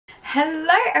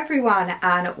Hello everyone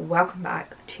and welcome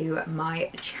back to my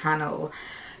channel.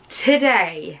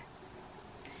 Today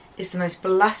is the most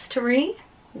blustery,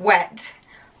 wet,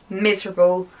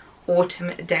 miserable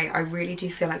autumn day. I really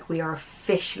do feel like we are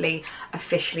officially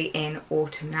in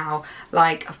autumn now.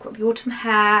 Like, I've got the autumn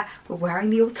hair, we're wearing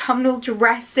the autumnal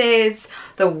dresses,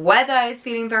 the weather is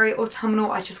feeling very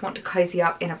autumnal. I just want to cozy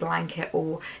up in a blanket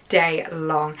all day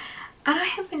long. And I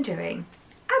have been doing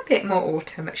a bit more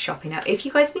autumn shopping now. If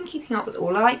you guys have been keeping up with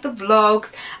all like the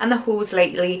vlogs and the hauls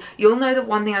lately, you'll know that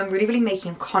one thing I'm really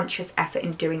making a conscious effort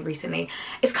in doing recently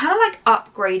is kind of like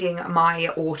upgrading my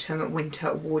autumn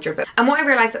winter wardrobe. And what I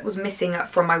realized that was missing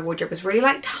from my wardrobe was really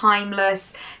like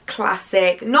timeless,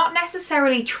 classic, not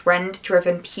necessarily trend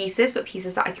driven pieces, but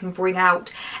pieces that I can bring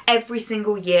out every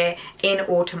single year in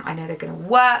autumn. I know they're going to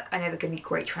work, I know they're going to be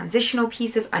great transitional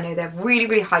pieces, I know they're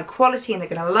really high quality and they're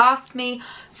going to last me.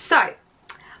 So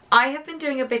I have been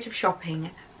doing a bit of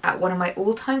shopping at one of my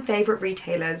all-time favourite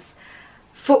retailers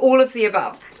for all of the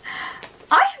above.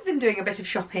 I have been doing a bit of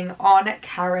shopping on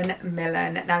Karen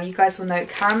Millen. Now you guys will know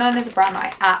Karen Millen is a brand that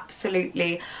I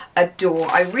absolutely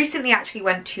adore. I recently actually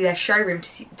went to their showroom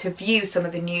to view some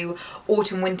of the new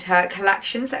autumn winter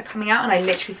collections that are coming out, and I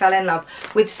literally fell in love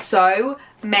with so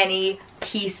many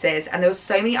pieces, and there were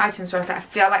so many items where I was like, I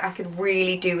feel like I could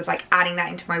really do with like adding that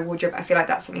into my wardrobe. I feel like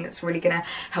that's something that's really gonna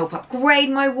help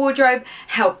upgrade my wardrobe,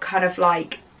 help kind of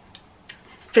like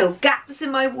fill gaps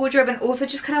in my wardrobe, and also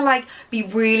just kind of like be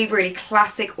really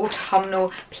classic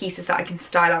autumnal pieces that I can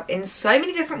style up in so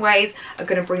many different ways, are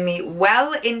going to bring me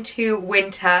well into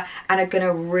winter and are going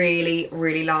to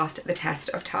really last the test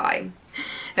of time.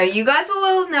 Now you guys will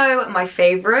all know my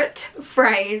favourite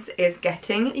phrase is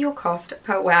getting your cost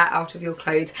per wear out of your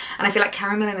clothes, and I feel like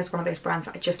Karen Millen is one of those brands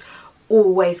that I just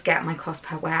always get my cost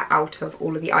per wear out of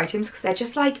all of the items, because they're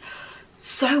just like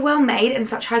so well made and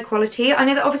such high quality. I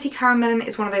know that obviously Karen Millen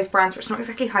is one of those brands where it's not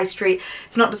exactly high street,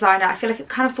 it's not designer. I feel like it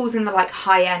kind of falls in the like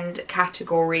high-end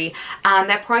category, and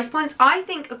their price points I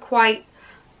think are quite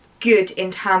good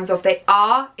in terms of they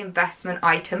are investment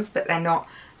items, but they're not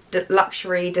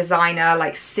luxury designer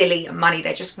like silly money.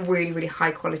 They're just really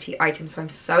high quality items, so I'm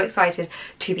so excited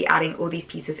to be adding all these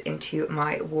pieces into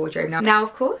my wardrobe now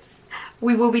of course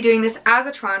we will be doing this as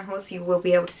a try on haul, so you will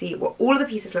be able to see what all of the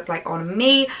pieces look like on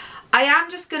me. I am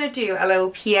just going to do a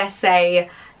little PSA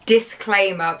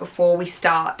disclaimer before we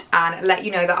start and let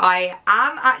you know that I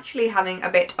am actually having a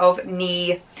bit of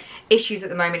knee issues at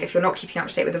the moment. If you're not keeping up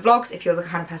to date with the vlogs, if you're the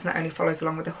kind of person that only follows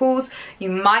along with the hauls, you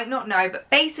might not know, but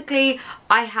basically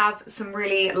I have some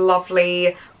really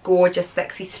lovely, gorgeous,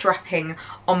 sexy strapping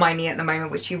on my knee at the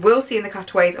moment, which you will see in the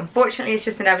cutaways. Unfortunately, it's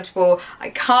just inevitable. I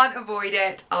can't avoid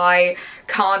it. I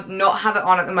can't not have it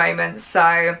on at the moment,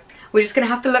 so we're just gonna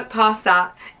have to look past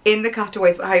that in the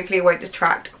cutaways, but hopefully it won't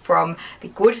distract from the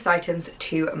gorgeous items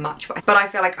too much. But I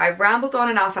feel like I've rambled on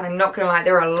enough, and I'm not gonna lie,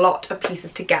 there are a lot of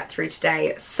pieces to get through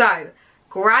today. So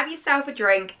grab yourself a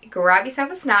drink, grab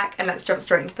yourself a snack, and let's jump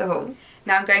straight into the haul.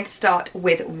 Now I'm going to start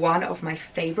with one of my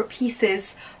favourite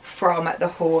pieces from the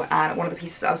haul, and one of the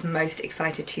pieces I was most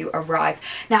excited to arrive.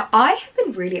 Now I have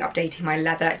been really updating my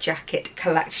leather jacket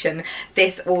collection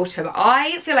this autumn.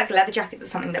 I feel like leather jackets are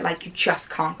something that like you just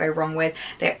can't go wrong with.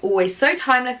 They're always so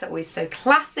timeless, they're always so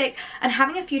classic, and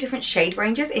having a few different shade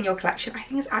ranges in your collection I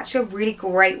think is actually a really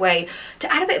great way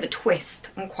to add a bit of a twist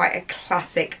on quite a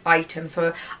classic item.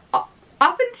 So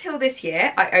up until this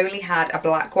year, I only had a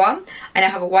black one. I now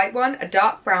have a white one, a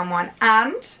dark brown one,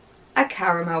 and a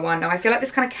caramel one. Now I feel like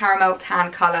this kind of caramel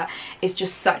tan colour is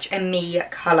just such a me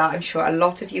colour. I'm sure a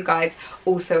lot of you guys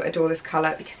also adore this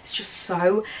colour because it's just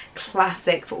so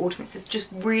classic for autumn. It's this just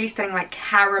really stunning like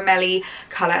caramelly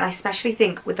colour, and I especially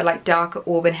think with the like darker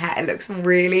auburn hair it looks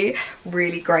really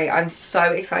great. I'm so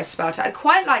excited about it. I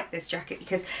quite like this jacket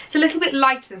because it's a little bit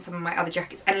lighter than some of my other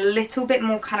jackets and a little bit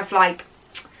more kind of like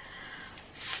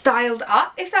styled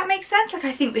up, if that makes sense. Like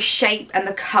I think the shape and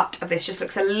the cut of this just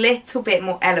looks a little bit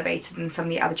more elevated than some of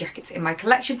the other jackets in my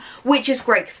collection, which is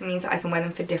great because it means that I can wear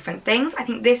them for different things. I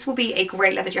think this will be a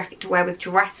great leather jacket to wear with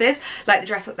dresses, like the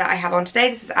dress that I have on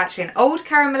today. This is actually an old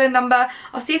Karen Millen number.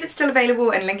 I'll see if it's still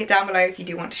available and link it down below if you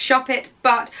do want to shop it,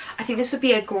 but I think this would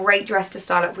be a great dress to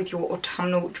style up with your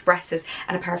autumnal dresses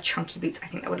and a pair of chunky boots. I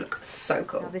think that would look so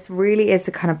cool. Now, this really is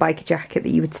the kind of biker jacket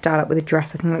that you would style up with a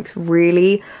dress. I think it looks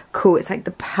really cool. It's like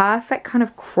the perfect kind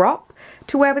of crop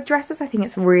to wear with dresses. I think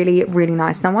it's really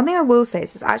nice. Now one thing I will say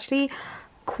is it's actually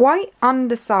quite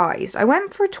undersized. I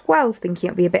went for a 12 thinking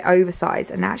it'd be a bit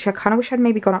oversized, and actually I kind of wish I'd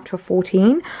maybe gone up to a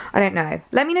 14. I don't know.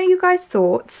 Let me know you guys'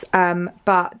 thoughts,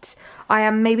 but I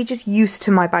am maybe just used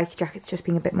to my bikie jackets just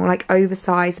being a bit more like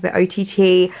oversized, a bit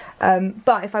OTT,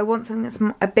 but if I want something that's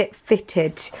a bit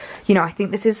fitted, you know, I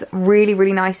think this is really,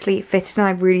 really nicely fitted, and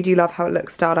I really do love how it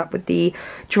looks styled up with the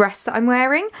dress that I'm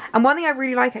wearing. And one thing I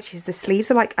really like actually is the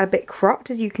sleeves are like a bit cropped,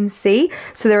 as you can see,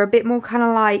 so they're a bit more kind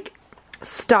of like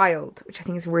styled, which I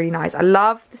think is really nice. I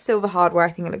love the silver hardware.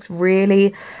 I think it looks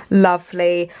really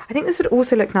lovely. I think this would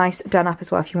also look nice done up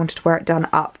as well if you wanted to wear it done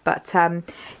up. But yeah,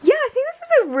 I think this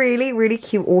is a really, really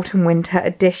cute autumn winter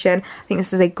edition. I think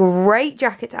this is a great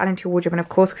jacket to add into your wardrobe, and of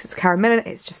course because it's MILLEN,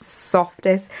 it's just the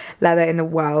softest leather in the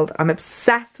world. I'm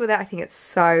obsessed with it. I think it's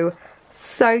so,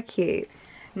 so cute.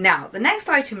 Now, the next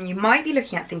item you might be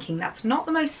looking at thinking that's not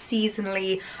the most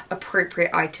seasonally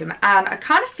appropriate item, and I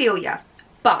kind of feel ya.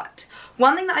 But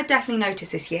one thing that I've definitely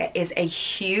noticed this year is a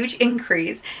huge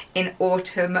increase in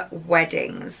autumn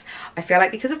weddings. I feel like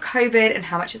because of COVID and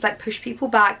how much it's like pushed people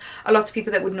back, a lot of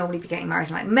people that would normally be getting married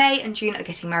in like May and June are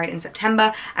getting married in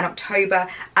September and October.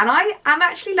 And I am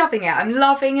actually loving it. I'm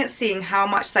loving seeing how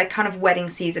much like kind of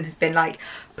wedding season has been like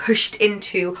pushed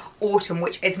into autumn,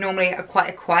 which is normally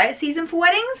quite a quiet season for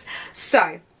weddings.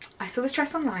 So I saw this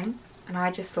dress online and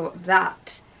I just thought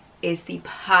that is the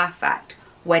perfect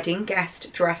wedding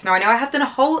guest dress. Now I know I have done a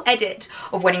whole edit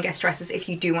of wedding guest dresses if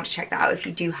you do want to check that out, if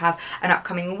you do have an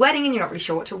upcoming wedding and you're not really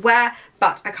sure what to wear,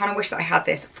 but I kind of wish that I had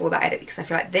this for that edit because I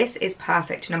feel like this is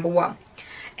perfect. Number one,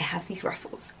 it has these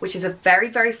ruffles, which is a very,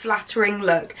 very flattering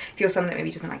look. If you're someone that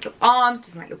maybe doesn't like your arms,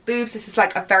 doesn't like your boobs, this is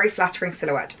like a very flattering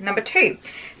silhouette. Number two,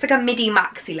 it's like a midi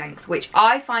maxi length, which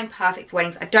I find perfect for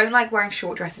weddings. I don't like wearing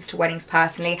short dresses to weddings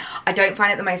personally. I don't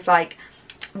find it the most like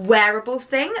wearable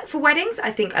thing for weddings.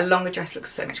 I think a longer dress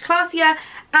looks so much classier.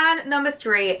 And number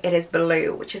three, it is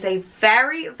blue, which is a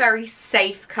very, very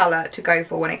safe colour to go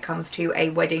for when it comes to a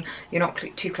wedding. You're not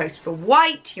too close for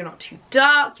white, you're not too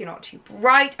dark, you're not too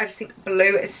bright. I just think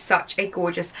blue is such a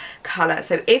gorgeous colour.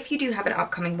 So if you do have an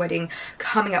upcoming wedding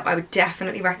coming up, I would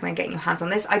definitely recommend getting your hands on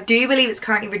this. I do believe it's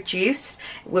currently reduced.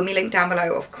 It will be linked down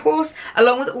below, of course,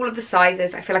 along with all of the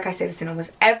sizes. I feel like I say this in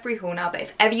almost every haul now, but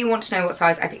if ever you want to know what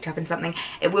size I picked up in something,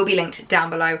 it will be linked down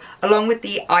below along with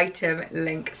the item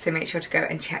link, so make sure to go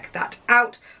and check that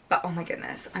out. But oh my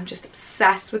goodness, I'm just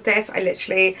obsessed with this.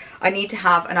 I need to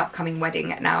have an upcoming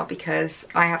wedding now because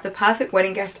I have the perfect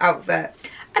wedding guest outfit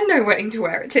and no wedding to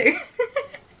wear it to.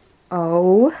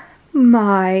 Oh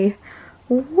my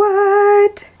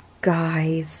word,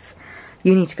 guys.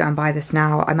 You need to go and buy this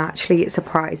now. I'm actually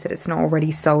surprised that it's not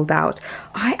already sold out.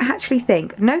 I actually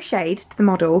think, no shade to the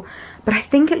model, but I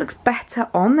think it looks better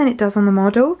on than it does on the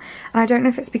model. And I don't know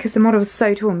if it's because the model was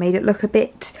so tall and made it look a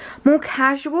bit more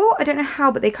casual. I don't know how,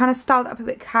 but they kind of styled it up a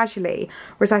bit casually.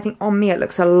 Whereas I think on me it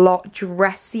looks a lot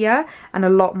dressier and a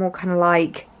lot more kind of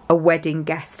like a wedding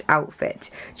guest outfit.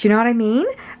 Do you know what I mean?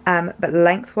 But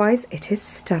lengthwise, it is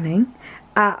stunning.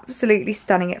 Absolutely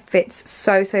stunning. It fits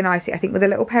so, so nicely. I think with a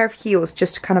little pair of heels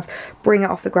just to kind of bring it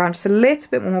off the ground just a little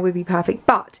bit more would be perfect.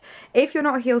 But if you're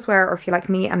not a heels wearer, or if you're like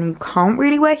me and you can't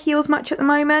really wear heels much at the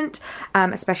moment,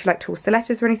 especially like tall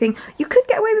stilettos or anything, you could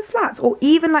get away with flats or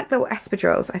even like little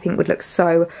espadrilles. I think would look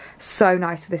so, so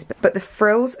nice with this. But the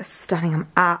frills are stunning.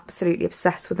 I'm absolutely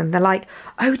obsessed with them. They're like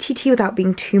OTT without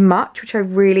being too much, which I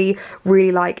really,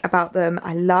 really like about them.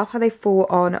 I love how they fall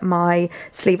on my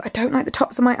sleeve. I don't like the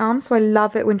tops of my arms, so I love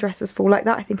it when dresses fall like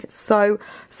that. I think it's so,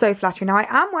 so flattering. Now I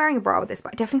am wearing a bra with this,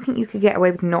 but I definitely think you could get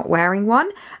away with not wearing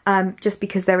one, just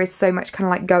because there is so much kind of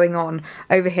like going on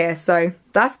over here. So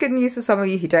that's good news for some of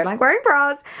you who don't like wearing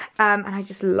bras. And I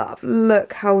just love,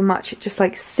 look how much it just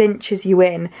like cinches you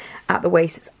in at the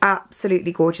waist. It's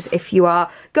absolutely gorgeous if you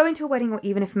are going to a wedding, or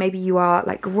even if maybe you are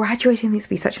like graduating. This would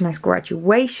be such a nice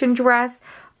graduation dress.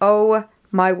 Oh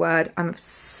my word, I'm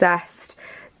obsessed.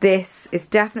 This is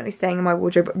definitely staying in my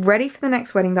wardrobe, ready for the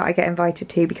next wedding that I get invited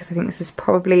to, because I think this is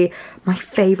probably my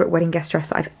favourite wedding guest dress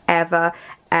that I've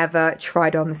ever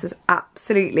tried on. This is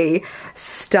absolutely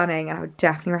stunning, and I would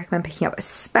definitely recommend picking up,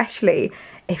 especially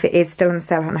if it is still in the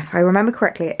sale. And if I remember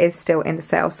correctly, it is still in the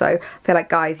sale. So I feel like,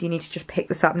 guys, you need to just pick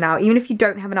this up now, even if you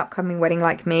don't have an upcoming wedding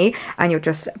like me and you're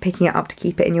just picking it up to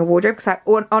keep it in your wardrobe, because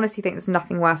I honestly think there's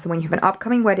nothing worse than when you have an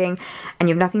upcoming wedding and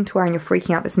you have nothing to wear and you're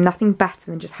freaking out. There's nothing better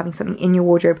than just having something in your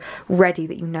wardrobe ready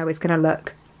that you know is going to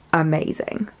look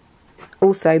amazing.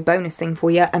 Also, bonus thing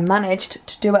for you, I managed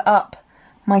to do it up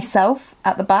myself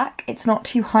at the back. It's not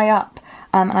too high up,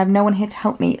 and I have no one here to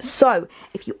help me. So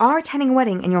if you are attending a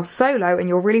wedding and you're solo and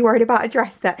you're really worried about a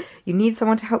dress that you need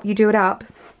someone to help you do it up,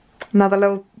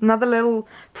 Another little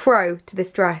pro to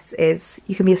this dress is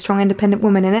you can be a strong independent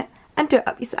woman in it and do it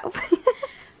up yourself.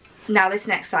 Now this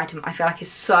next item I feel like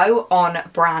is so on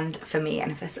brand for me,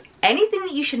 and if there's anything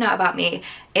that you should know about me,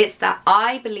 it's that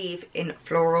I believe in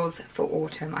florals for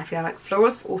autumn. I feel like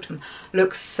florals for autumn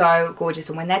look so gorgeous,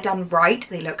 and when they're done right,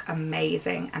 they look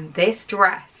amazing. And this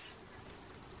dress,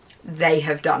 they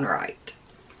have done right.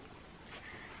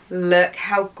 Look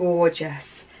how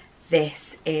gorgeous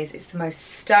this is. It's the most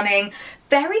stunning,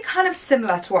 very kind of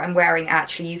similar to what I'm wearing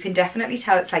actually. You can definitely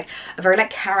tell it's like a very like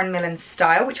Karen Millen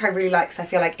style, which I really like, because I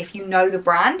feel like if you know the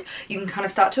brand, you can kind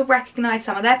of start to recognize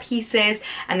some of their pieces,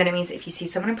 and then it means that if you see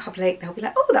someone in public, they'll be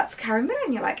like, oh, that's Karen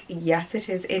Millen. You're like, yes, it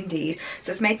is indeed.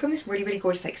 So it's made from this really, really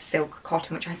gorgeous like silk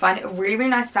cotton, which I find it a really, really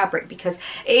nice fabric because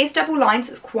it is double lined,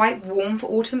 so it's quite warm for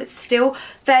autumn. It's still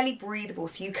fairly breathable,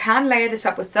 so you can layer this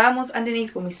up with thermals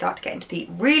underneath when we start to get into the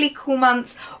really cool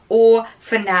months, or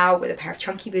for now with a pair of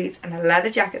chunky boots and a leather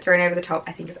jacket thrown over the top.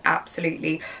 I think it's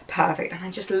absolutely perfect, and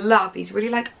I just love these really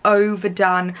like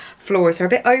overdone florals. They're a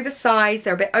bit oversized,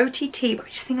 they're a bit OTT, but I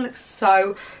just think it looks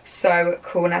so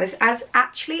cool. Now this is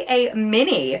actually a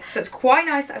mini, so it's quite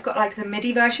nice that I've got like the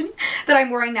midi version that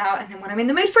I'm wearing now, and then when I'm in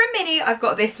the mood for a mini, I've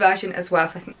got this version as well.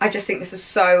 So I just think this is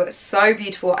so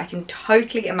beautiful. I can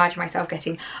totally imagine myself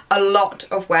getting a lot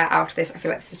of wear out of this. I feel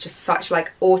like this is just such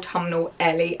like autumnal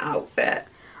Ellie outfit.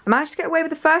 I managed to get away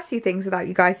with the first few things without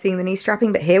you guys seeing the knee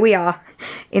strapping, but here we are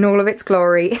in all of its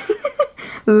glory.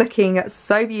 Looking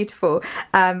so beautiful,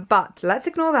 but let's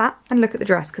ignore that and look at the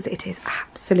dress, because it is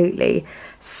absolutely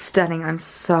stunning. I'm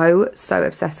so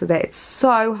obsessed with it. It's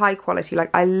so high quality.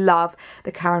 Like, I love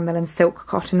the Karen Millen silk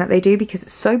cotton that they do, because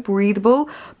it's so breathable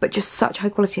but just such high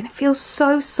quality, and it feels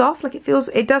so soft. Like,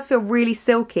 it does feel really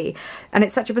silky, and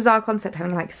it's such a bizarre concept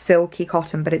having like silky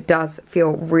cotton, but it does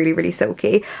feel really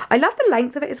silky. I love the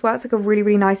length of it as well. It's like a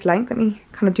really nice length. Let me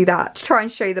kind of do that to try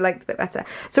and show you the length a bit better.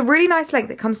 It's a really nice length.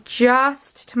 It comes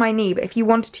just to my knee, but if you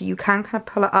wanted to, you can kind of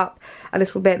pull it up a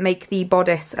little bit, make the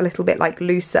bodice a little bit like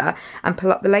looser and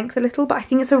pull up the length a little. But I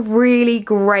think it's a really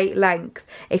great length.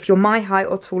 If you're my height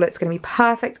or taller, it's going to be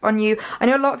perfect on you. I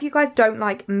know a lot of you guys don't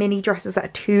like mini dresses that are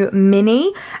too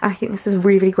mini, and I think this is a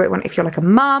really great one if you're like a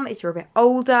mum, if you're a bit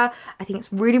older. I think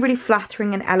it's really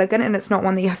flattering and elegant, and it's not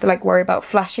one that you have to like worry about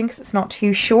flashing because it's not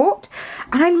too short.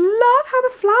 And I love how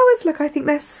the flowers look. I think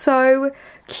they're so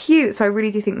cute. So I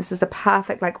really do think this is the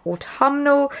perfect like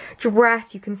autumnal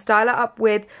dress. You can style it up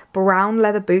with brown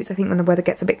leather boots. I think when the weather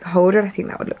gets a bit colder, I think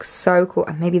that would look so cool.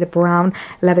 And maybe the brown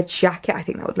leather jacket, I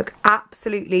think that would look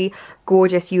absolutely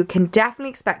gorgeous. You can definitely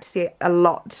expect to see a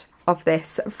lot of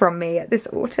this from me this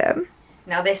autumn.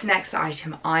 Now this next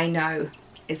item I know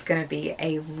is going to be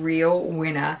a real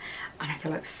winner, and I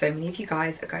feel like so many of you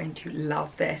guys are going to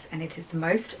love this, and it is the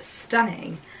most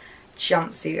stunning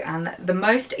jumpsuit. And the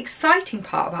most exciting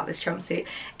part about this jumpsuit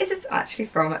is it's actually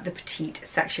from the petite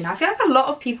section. I feel like a lot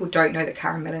of people don't know that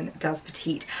Karen Millen does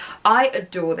petite. I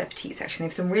adore their petite section. They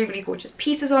have some really gorgeous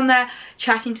pieces on there.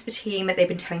 Chatting to the team, they've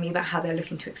been telling me about how they're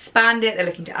looking to expand it. They're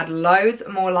looking to add loads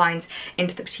more lines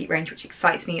into the petite range, which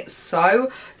excites me so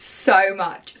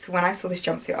much. So when I saw this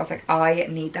jumpsuit, I was like, I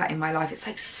need that in my life. It's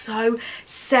like so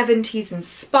 70s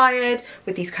inspired,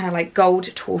 with these kind of like gold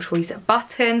tortoise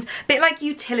buttons, a bit like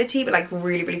utility, but like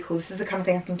really cool. This is the kind of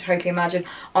thing I can totally imagine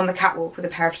on the catwalk with a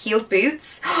pair of heeled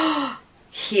boots,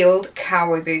 heeled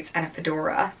cowboy boots, and a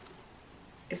fedora.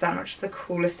 Is that not just the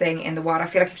coolest thing in the world? I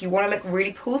feel like if you want to look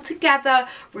really pulled together,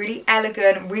 really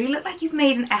elegant, really look like you've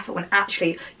made an effort when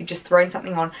actually you've just thrown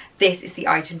something on, this is the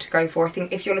item to go for. I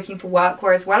think if you're looking for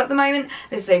workwear as well at the moment,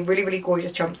 this is a really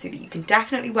gorgeous jumpsuit that you can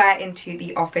definitely wear into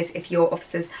the office if your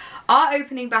offices are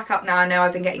opening back up now. I know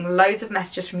I've been getting loads of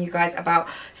messages from you guys about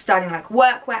styling like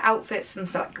workwear outfits, some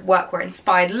like workwear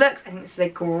inspired looks. I think this is a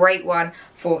great one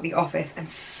for the office and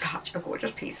such a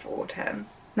gorgeous piece for autumn.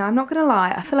 Now, I'm not going to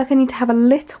lie, I feel like I need to have a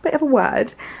little bit of a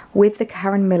word with the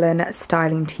Karen Millen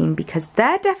styling team, because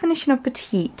their definition of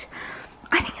petite,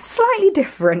 I think it's slightly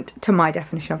different to my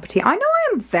definition of petite. I know I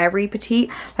am very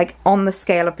petite, like on the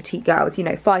scale of petite girls, you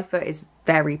know, 5 foot is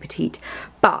very petite,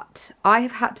 but I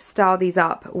have had to style these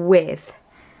up with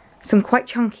some quite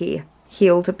chunky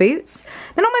heeled boots.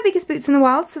 They're not my biggest boots in the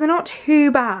world, so they're not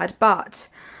too bad, but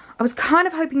I was kind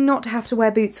of hoping not to have to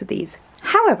wear boots with these.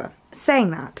 However,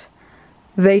 saying that,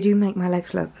 they do make my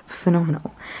legs look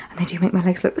phenomenal, and they do make my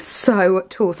legs look so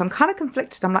tall. So I'm kind of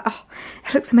conflicted. I'm like, oh,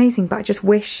 it looks amazing, but I just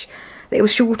wish that it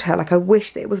was shorter. Like, I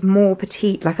wish that it was more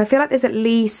petite. Like, I feel like there's at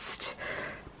least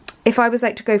if I was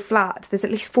like to go flat, there's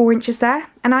at least 4 inches there.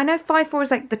 And I know 5'4"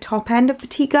 is like the top end of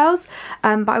petite girls,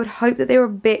 but I would hope that they were a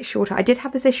bit shorter. I did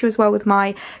have this issue as well with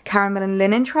my MILLEN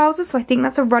linen trousers, so I think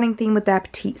that's a running theme with their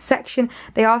petite section.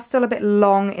 They are still a bit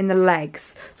long in the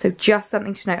legs, so just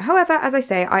something to note. However, as I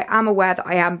say, I am aware that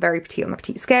I am very petite on the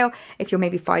petite scale. If you're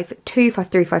maybe 5'2",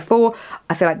 5'3", 5'4",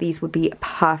 I feel like these would be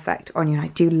perfect on you, and I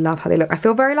do love how they look. I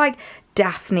feel very like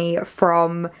Daphne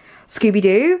from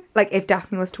Scooby-Doo, like if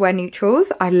Daphne was to wear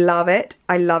neutrals. I love it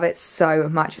so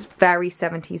much. It's very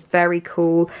 70s, very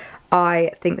cool.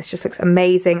 I think this just looks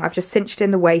amazing. I've just cinched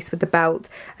in the waist with the belt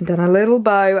and done a little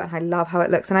bow, and I love how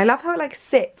it looks, and I love how it like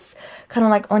sits kind of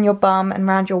like on your bum and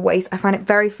around your waist. I find it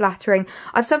very flattering.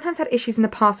 I've sometimes had issues in the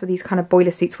past with these kind of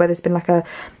boiler suits where there's been like a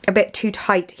bit too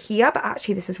tight here, but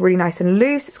actually this is really nice and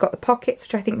loose. It's got the pockets,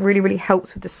 which I think really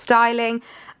helps with the styling,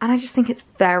 and I just think it's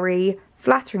very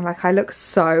flattering. Like, I look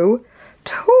so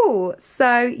tall.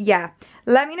 So yeah,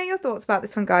 let me know your thoughts about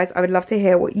this one, guys. I would love to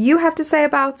hear what you have to say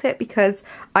about it, because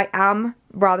I am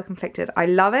rather conflicted. I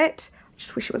love it, I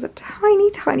just wish it was a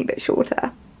tiny bit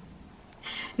shorter.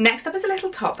 Next up is a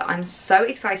little top that I'm so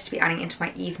excited to be adding into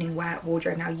my evening wear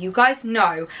wardrobe. Now, you guys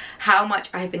know how much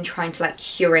I have been trying to like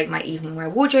curate my evening wear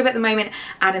wardrobe at the moment,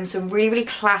 add in some really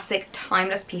classic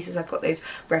timeless pieces. I've got those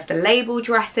Rev the Label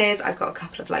dresses, I've got a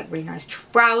couple of like really nice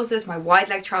trousers, my wide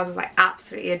leg trousers I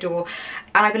absolutely adore,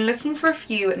 and I've been looking for a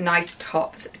few nice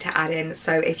tops to add in.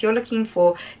 So if you're looking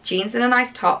for jeans and a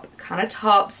nice top kind of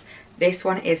tops, this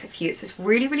one is for you. It's this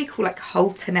really cool like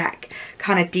halter neck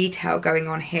kind of detail going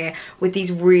on here with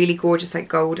these really gorgeous like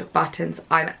gold buttons.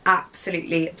 I'm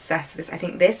absolutely obsessed with this. I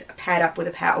think this paired up with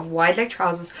a pair of wide leg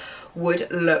trousers would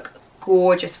look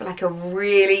gorgeous for like a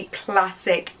really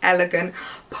classic, elegant,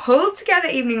 pulled together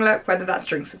evening look, whether that's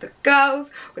drinks with the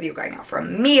girls, whether you're going out for a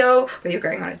meal, whether you're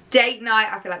going on a date night.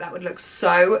 I feel like that would look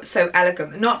so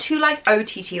elegant. Not too like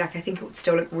OTT, like I think it would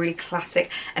still look really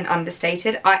classic and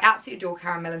understated. I absolutely adore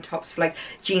MILLEN tops for like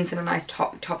jeans and a nice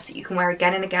tops that you can wear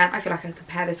again and again. I feel like I could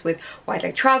pair this with wide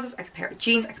leg trousers, I could pair it with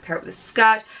jeans, I could pair it with a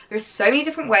skirt. There's so many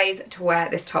different ways to wear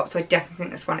this top, so I definitely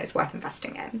think this one is worth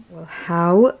investing in. Well,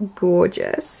 how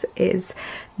gorgeous is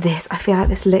this? I feel like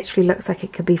this literally looks like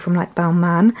it could be from like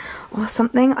Balmain or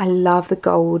something. I love the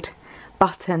gold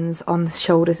buttons on the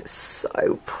shoulders. It's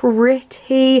so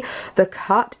pretty. The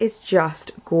cut is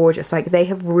just gorgeous. Like, they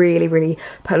have really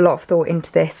put a lot of thought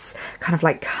into this kind of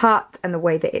like cut and the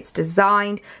way that it's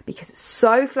designed, because it's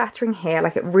so flattering here.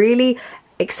 Like, it really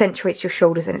accentuates your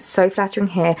shoulders and it's so flattering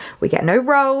here. We get no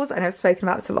rolls. I know I've spoken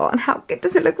about this a lot. And how good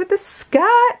does it look with the skirt?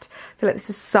 I feel like this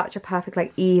is such a perfect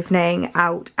like evening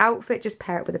out outfit. Just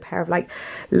pair it with a pair of like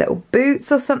little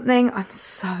boots or something. I'm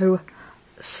so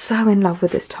in love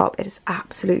with this top. It is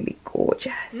absolutely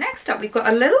gorgeous. Next up, we've got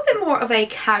a little bit more of a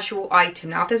casual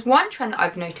item. Now, if there's one trend that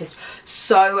I've noticed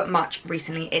so much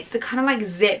recently, it's the kind of like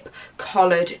zip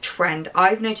collared trend.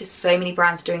 I've noticed so many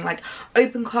brands doing like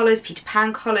open collars, Peter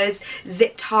Pan collars,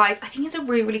 zip ties. I think it's a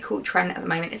really cool trend at the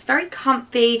moment. It's very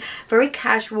comfy, very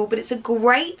casual, but it's a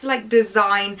great like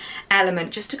design element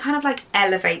just to kind of like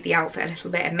elevate the outfit a little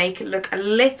bit and make it look a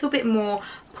little bit more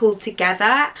pulled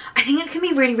together. I think it can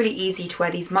be really easy to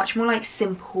wear these much more like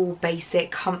simple,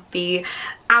 basic, comfy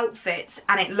outfits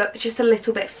and it looks just a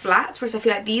little bit flat, whereas I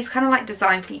feel like these kind of like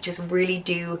design features really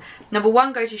do, number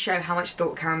one, go to show how much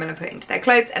thought MILLEN put into their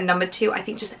clothes, and number two, I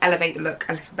think just elevate the look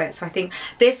a little bit. So I think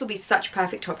this will be such a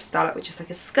perfect top to style up with just like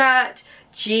a skirt,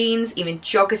 jeans, even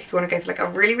joggers if you want to go for like a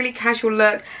really casual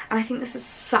look. And I think this is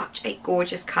such a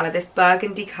gorgeous colour. This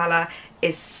burgundy colour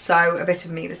is so a bit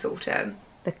of me this autumn.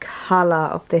 The colour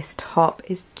of this top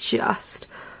is just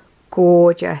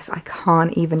gorgeous. I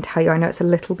can't even tell you. I know it's a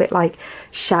little bit like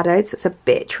shadowed, so it's a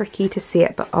bit tricky to see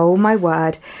it, but oh my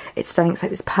word, it's stunning. It's like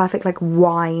this perfect like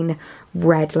wine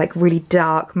red, like really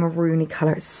dark maroony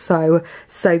colour. It's so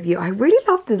beautiful. I really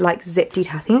love the like zip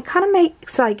detail. I think it kind of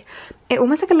makes like it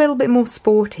almost like a little bit more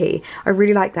sporty. I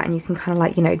really like that, and you can kind of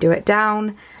like, you know, do it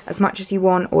down as much as you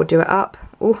want or do it up.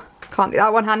 Oh, can't do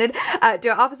that one-handed. Do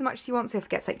it up as much as you want, so if it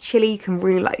gets like chilly, you can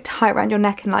really like tie it around your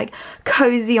neck and like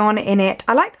cozy on in it.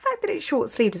 I like the fact that it's short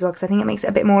sleeved as well, because I think it makes it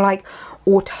a bit more like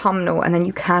autumnal, and then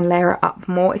you can layer it up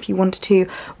more if you wanted to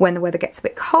when the weather gets a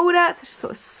bit colder. So just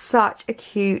sort of such a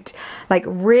cute like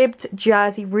ribbed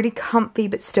jersey, really comfy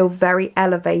but still very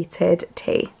elevated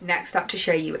tee. Next up to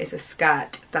show you is a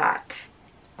skirt that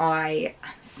I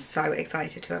am so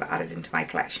excited to have added into my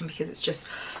collection, because it's just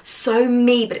so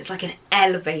me, but it's like an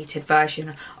elevated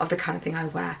version of the kind of thing I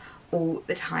wear all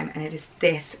the time, and it is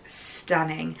this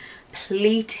stunning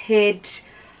pleated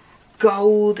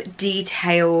gold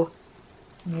detail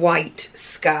white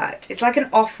skirt. It's like an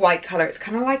off-white colour. It's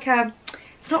kind of like a,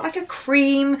 It's not like a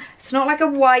cream, it's not like a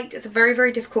white. It's a very,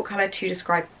 very difficult colour to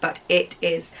describe, but it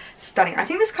is stunning. I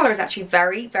think this colour is actually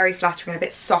very, very flattering and a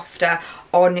bit softer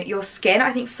on your skin.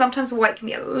 I think sometimes white can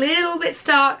be a little bit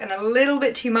stark and a little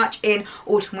bit too much in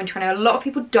autumn winter. I know a lot of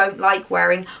people don't like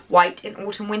wearing white in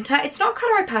autumn winter. It's not a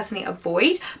colour I personally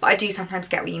avoid, but I do sometimes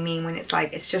get what you mean when it's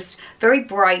like, it's just very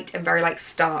bright and very like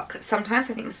stark.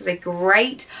 Sometimes I think this is a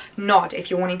great nod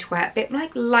if you're wanting to wear a bit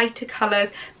like lighter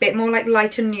colours, a bit more like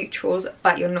lighter neutrals,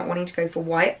 but you're not wanting to go for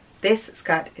white. This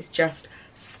skirt is just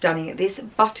stunning. This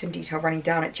button detail running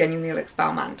down it genuinely looks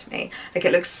Balmain to me. Like,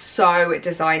 it looks so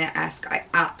designer-esque. I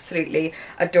absolutely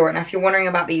adore it. Now if you're wondering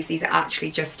about these are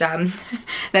actually just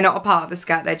they're not a part of the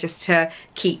skirt, they're just to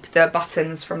keep the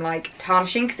buttons from like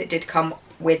tarnishing, because it did come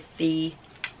with the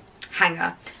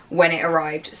hanger when it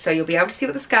arrived, so you'll be able to see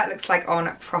what the skirt looks like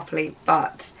on properly.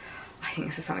 But I think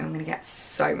this is something I'm going to get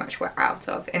so much wear out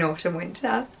of in autumn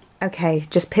winter. Okay,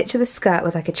 just picture the skirt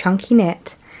with like a chunky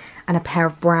knit and a pair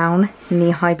of brown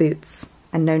knee-high boots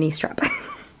and no knee strap.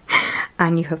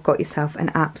 And you have got yourself an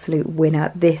absolute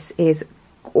winner. This is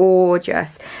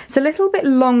gorgeous. It's a little bit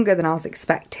longer than I was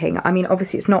expecting. I mean,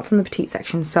 obviously it's not from the petite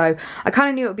section, so I kind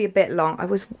of knew it would be a bit long. I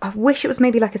wish it was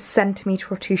maybe like a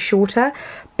centimetre or two shorter,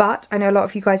 but I know a lot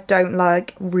of you guys don't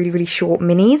like really, really short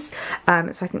minis,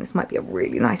 so I think this might be a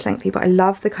really nice lengthy. But I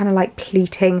love the kind of like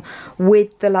pleating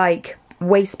with the like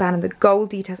waistband and the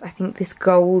gold details. I think this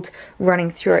gold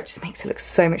running through it just makes it look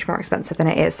so much more expensive than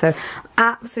it is. So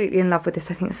absolutely in love with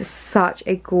this. I think this is such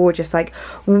a gorgeous like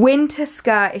winter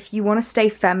skirt. If you want to stay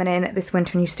feminine this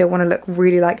winter and you still want to look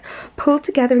really like pulled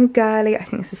together and girly, I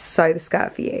think this is so the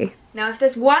skirt for you. Now if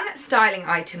there's one styling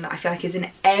item that I feel like is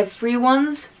in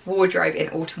everyone's wardrobe in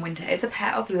autumn winter, it's a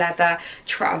pair of leather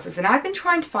trousers. And I've been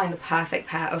trying to find the perfect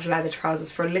pair of leather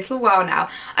trousers for a little while now.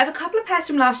 I have a couple of pairs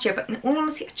from last year, but in all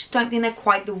honesty I just don't think they're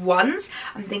quite the ones.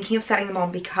 I'm thinking of setting them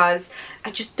on because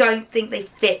I just don't think they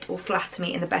fit or flatter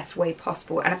me in the best way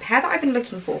possible. And a pair that I've been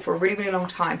looking for a really, really long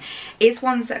time is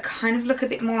ones that kind of look a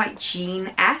bit more like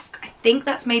jean-esque. I think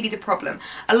that's maybe the problem.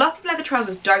 A lot of leather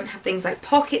trousers don't have things like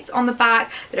pockets on the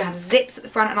back, they don't have zips at the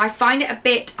front, and I find it a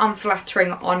bit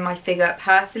unflattering on my figure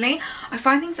personally. I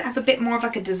find things that have a bit more of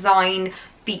like a design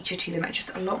feature to them are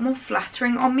just a lot more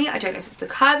flattering on me. I don't know if it's the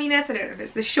curviness, I don't know if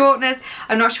it's the shortness,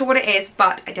 I'm not sure what it is,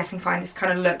 but I definitely find this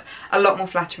kind of look a lot more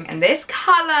flattering. And this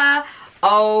colour,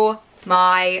 oh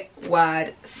my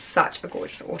word, such a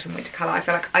gorgeous autumn winter colour. I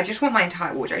feel like I just want my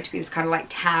entire wardrobe to be this kind of like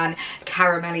tan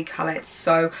caramelly colour. It's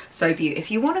so, so beautiful. If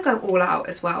you want to go all out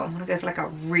as well and want to go for like a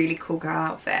really cool girl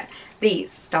outfit,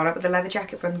 these start up with a leather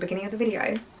jacket from the beginning of the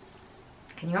video.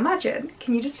 Can you imagine?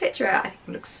 Can you just picture it? I think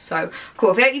it looks so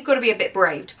cool. I feel like you've got to be a bit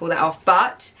brave to pull that off,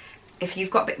 but if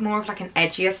you've got a bit more of like an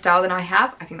edgier style than I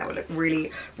have, I think that would look really,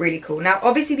 really cool. Now,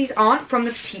 obviously these aren't from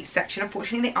the petite section.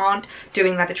 Unfortunately, they aren't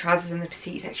doing leather trousers in the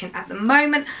petite section at the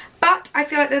moment, but I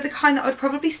feel like they're the kind that I would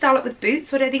probably style up with boots,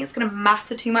 so I don't think it's going to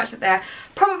matter too much that they're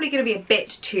probably going to be a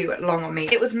bit too long on me.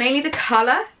 It was mainly the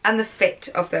colour and the fit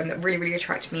of them that really, really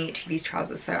attracted me to these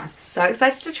trousers, so I'm so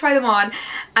excited to try them on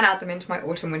and add them into my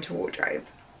autumn winter wardrobe.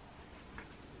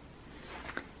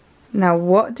 Now,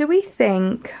 what do we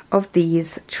think of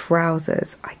these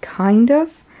trousers? I kind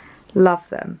of love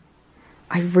them.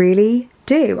 I really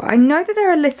do. I know that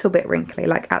they're a little bit wrinkly,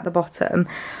 like at the bottom,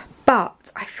 but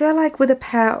I feel like with a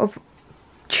pair of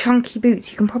chunky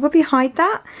boots you can probably hide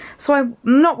that, so I'm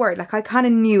not worried. Like, I kind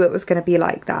of knew it was going to be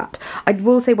like that. I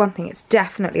will say one thing, it's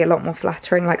definitely a lot more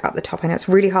flattering like up the top. I know it's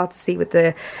really hard to see with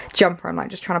the jumper, I'm like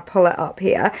just trying to pull it up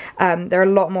here. They're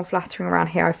a lot more flattering around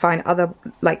here. I find other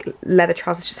like leather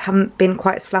trousers just haven't been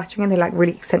quite as flattering, and they like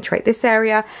really accentuate this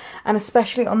area, and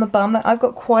especially on the bum. Like, I've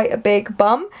got quite a big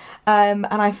bum, and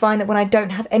I find that when I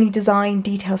don't have any design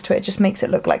details to it, it just makes it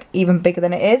look like even bigger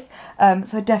than it is.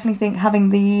 So I definitely think having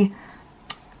the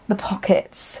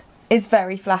pockets is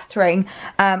very flattering.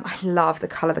 I love the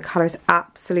colour. The colour is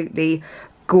absolutely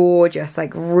gorgeous,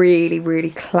 like really, really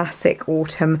classic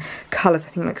autumn colours. I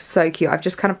think it looks so cute. I've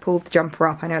just kind of pulled the jumper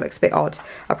up. I know it looks a bit odd.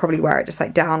 I'll probably wear it just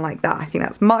like down like that. I think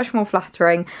that's much more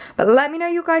flattering, but let me know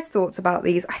your guys' thoughts about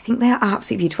these. I think they are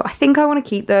absolutely beautiful. I think I want to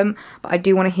keep them, but I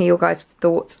do want to hear your guys'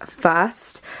 thoughts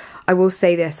first. I will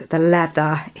say this, the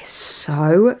leather is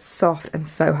so soft and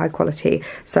so high quality,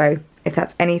 so if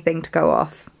that's anything to go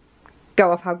off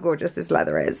how gorgeous this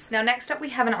leather is. Now, next up we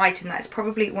have an item that is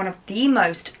probably one of the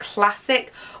most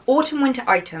classic autumn winter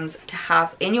items to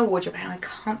have in your wardrobe, and I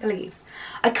can't believe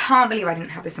I can't believe I didn't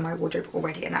have this in my wardrobe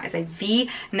already, and that is a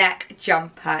V-neck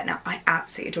jumper. Now, I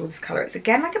absolutely adore this colour. It's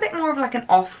again like a bit more of like an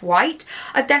off-white.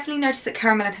 I've definitely noticed that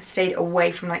MILLEN have stayed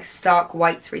away from like stark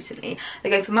whites recently. They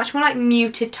go for much more like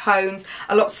muted tones,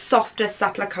 a lot softer,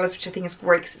 subtler colours, which I think is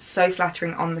great because it's so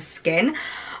flattering on the skin.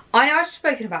 I know I've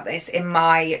spoken about this in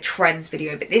my trends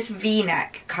video, but this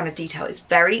V-neck kind of detail is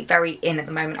very, very in at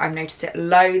the moment. I've noticed it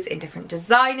loads in different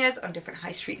designers, on different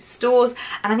high street stores,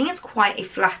 and I think it's quite a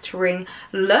flattering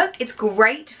look. It's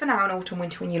great for now in autumn,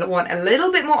 winter when you want a little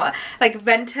bit more like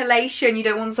ventilation. You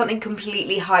don't want something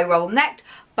completely high roll necked,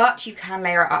 but you can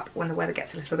layer it up when the weather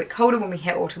gets a little bit colder. When we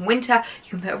hit autumn, winter, you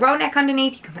can put a roll neck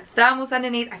underneath, you can put thermals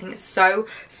underneath. I think it's so,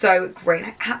 so great.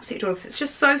 I absolutely adore this. It's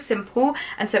just so simple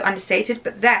and so understated,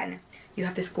 but then you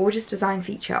have this gorgeous design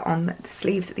feature on the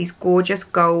sleeves, these gorgeous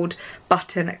gold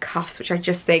button cuffs, which I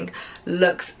just think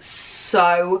looks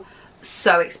so,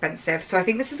 so expensive. So I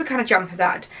think this is the kind of jumper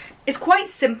that is quite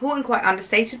simple and quite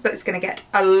understated, but it's going to get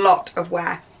a lot of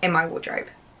wear in my wardrobe.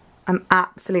 I'm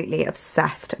absolutely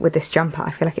obsessed with this jumper. I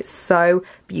feel like it's so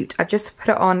beaut. I've just put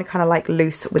it on kind of like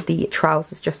loose with the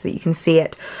trousers just so that you can see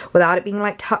it without it being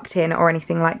like tucked in or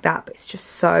anything like that. But it's just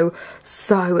so,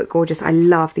 so gorgeous. I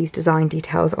love these design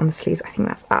details on the sleeves. I think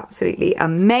that's absolutely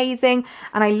amazing.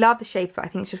 And I love the shape of it. I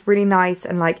think it's just really nice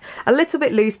and like a little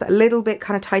bit loose, but a little bit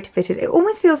kind of tighter fitted. It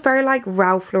almost feels very like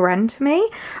Ralph Lauren to me.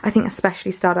 I think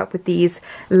especially start up with these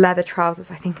leather trousers.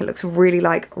 I think it looks really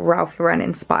like Ralph Lauren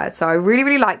inspired. So I really,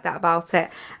 really like that about it,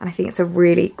 and I think it's a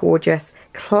really gorgeous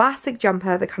classic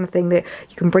jumper, the kind of thing that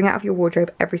you can bring out of your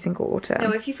wardrobe every single autumn.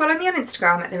 Now, if you follow me on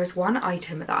Instagram, there is one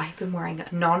item that I've been wearing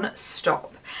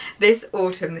non-stop this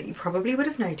autumn that you probably would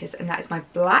have noticed, and that is my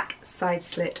black side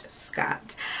slit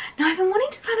skirt. Now, I've been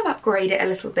wanting to kind of upgrade it a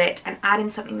little bit and add in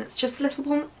something that's just a little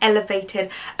more elevated,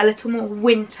 a little more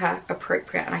winter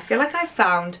appropriate, and I feel like I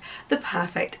found the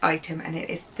perfect item, and it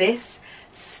is this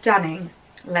stunning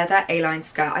leather A-line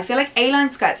skirt. I feel like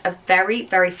A-line skirts are very,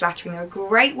 very flattering. They're a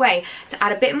great way to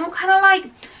add a bit more kind of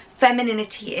like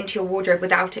femininity into your wardrobe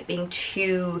without it being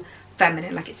too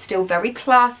feminine. Like, it's still very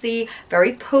classy,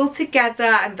 very pulled together,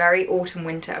 and very autumn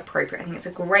winter appropriate. I think it's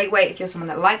a great way, if you're someone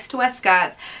that likes to wear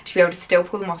skirts, to be able to still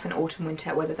pull them off in autumn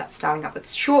winter, whether that's styling up with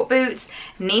short boots,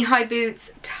 knee-high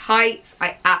boots, tights.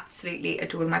 I absolutely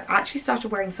adore them. I've actually started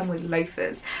wearing some with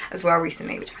loafers as well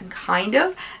recently, which I'm kind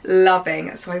of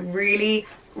loving. So I really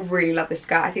love this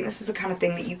skirt. I think this is the kind of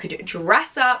thing that you could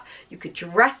dress up, you could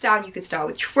dress down, you could style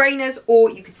with trainers, or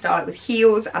you could style it with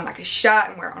heels and like a shirt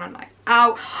and wear it on a night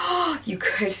out. You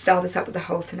could style this up with a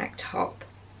halter neck top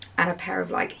and a pair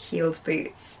of like heeled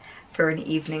boots for an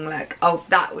evening look. Oh,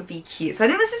 that would be cute. So I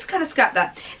think this is the kind of skirt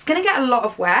that it's going to get a lot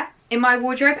of wear in my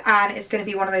wardrobe, and it's going to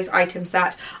be one of those items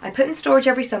that I put in storage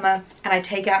every summer and I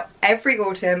take out every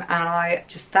autumn, and I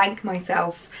just thank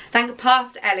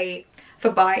past Ellie for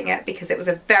buying it, because it was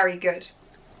a very good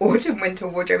autumn winter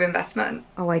wardrobe investment.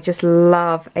 Oh, I just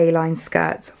love A-line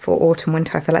skirts for autumn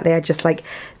winter. I feel like they are just like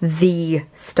the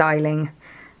styling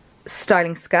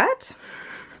skirt.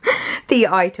 The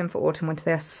item for autumn winter.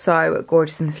 They are so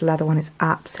gorgeous, and this leather one is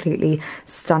absolutely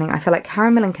stunning. I feel like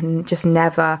MILLEN can just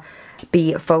never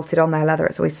be faulted on their leather.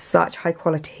 It's always such high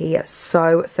quality,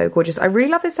 so gorgeous. I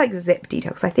really love this like zip detail,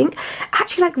 because I think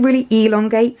actually like really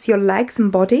elongates your legs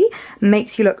and body,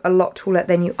 makes you look a lot taller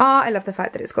than you are. I love the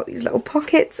fact that it's got these little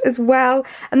pockets as well,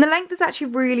 and the length is actually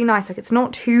really nice. Like, it's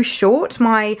not too short.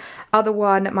 My other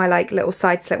one, my like little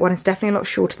side slit one, is definitely a lot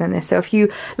shorter than this. So if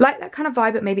you like that kind of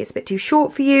vibe but maybe it's a bit too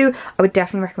short for you, I would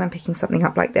definitely recommend picking something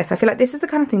up like this. I feel like this is the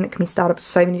kind of thing that can be styled up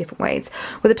so many different ways.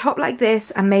 With a top like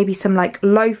this and maybe some like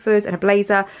loafers and a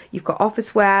blazer, you've got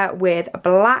office wear with a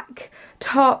black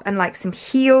top and like some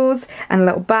heels and a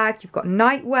little bag. You've got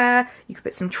nightwear. You could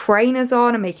put some trainers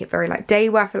on and make it very like day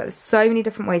wear. I feel like there's so many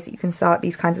different ways that you can style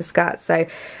these kinds of skirts. So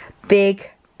big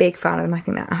fan of them. I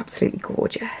think they're absolutely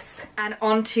gorgeous. And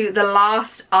on to the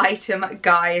last item,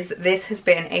 guys. This has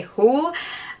been a haul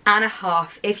and a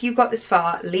half. If you got this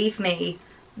far, leave me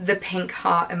the pink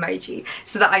heart emoji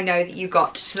so that I know that you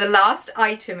got to the last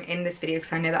item in this video,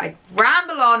 because I know that I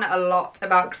ramble on a lot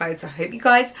about clothes. I hope you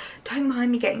guys don't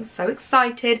mind me getting so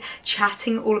excited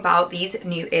chatting all about these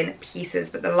new in pieces.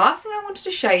 But the last thing I wanted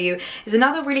to show you is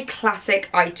another really classic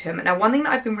item. Now, one thing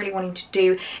that I've been really wanting to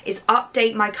do is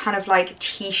update my kind of like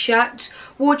t-shirt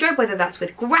wardrobe, whether that's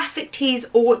with graphic tees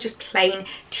or just plain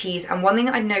tees. And one thing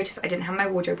that I noticed I didn't have in my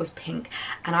wardrobe was pink,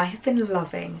 and I have been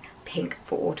loving pink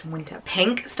for autumn winter.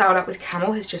 Pink styled up with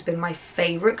camel has just been my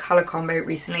favorite color combo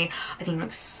recently. I think it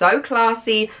looks so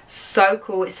classy, so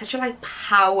cool. It's such a like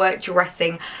power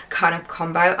dressing kind of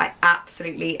combo. I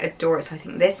absolutely adore it. So I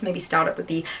think this maybe styled up with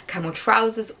the camel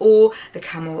trousers or the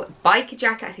camel biker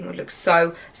jacket, I think would look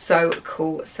so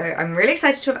cool. So I'm really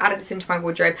excited to have added this into my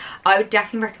wardrobe. I would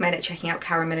definitely recommend it, checking out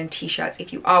MILLEN t-shirts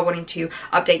if you are wanting to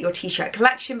update your t-shirt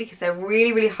collection, because they're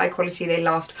really high quality. They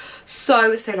last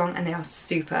so long and they are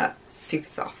super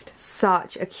soft.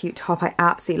 Such a cute top. I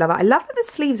absolutely love it. I love that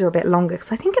the sleeves are a bit longer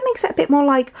because I think it makes it a bit more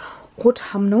like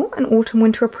autumnal and autumn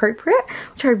winter appropriate,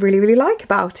 which I really like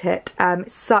about it.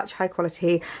 It's such high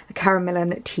quality. The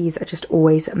MILLEN tees are just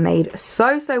always made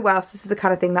so well. So this is the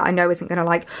kind of thing that I know isn't gonna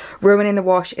like ruin in the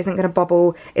wash, isn't gonna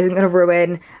bubble, isn't gonna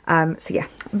ruin. So yeah,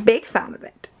 big fan of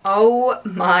it. Oh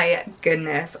my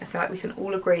goodness, I feel like we can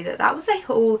all agree that that was a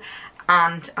haul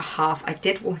and a half. I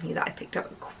did warn you that I picked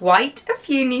up quite a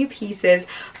few new pieces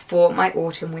for my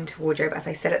autumn winter wardrobe. As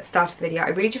I said at the start of the video, I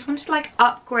really just wanted to like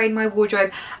upgrade my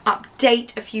wardrobe,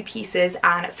 update a few pieces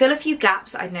and fill a few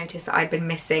gaps I'd noticed that I'd been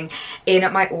missing in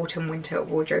my autumn winter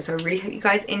wardrobe. So I really hope you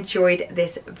guys enjoyed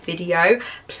this video.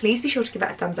 Please be sure to give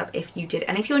it a thumbs up if you did,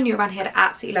 and if you're new around here, I'd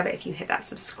absolutely love it if you hit that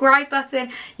subscribe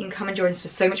button. You can come and join us for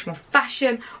so much more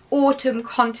fashion, autumn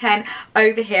content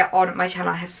over here on my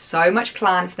channel. I have so much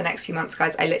planned for the next few months,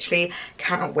 guys. I literally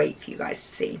cannot wait for you guys to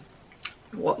see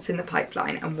what's in the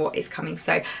pipeline and what is coming.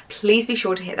 So please be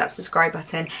sure to hit that subscribe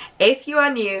button. If you are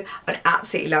new, I'd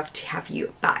absolutely love to have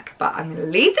you back. But I'm going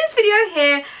to leave this video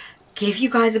here, give you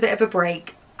guys a bit of a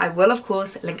break. I will of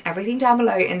course link everything down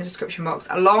below in the description box,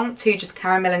 along to just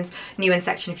MILLEN's new in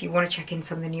section if you want to check in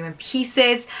some of the new in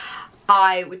pieces.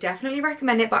 I would definitely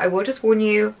recommend it, but I will just warn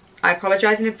you, I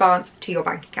apologise in advance to your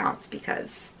bank accounts,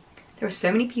 because there are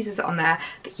so many pieces on there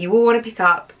that you will want to pick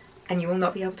up and you will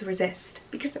not be able to resist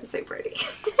because they're so pretty.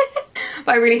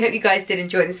 But I really hope you guys did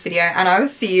enjoy this video, and I will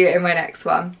see you in my next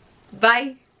one.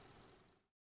 Bye!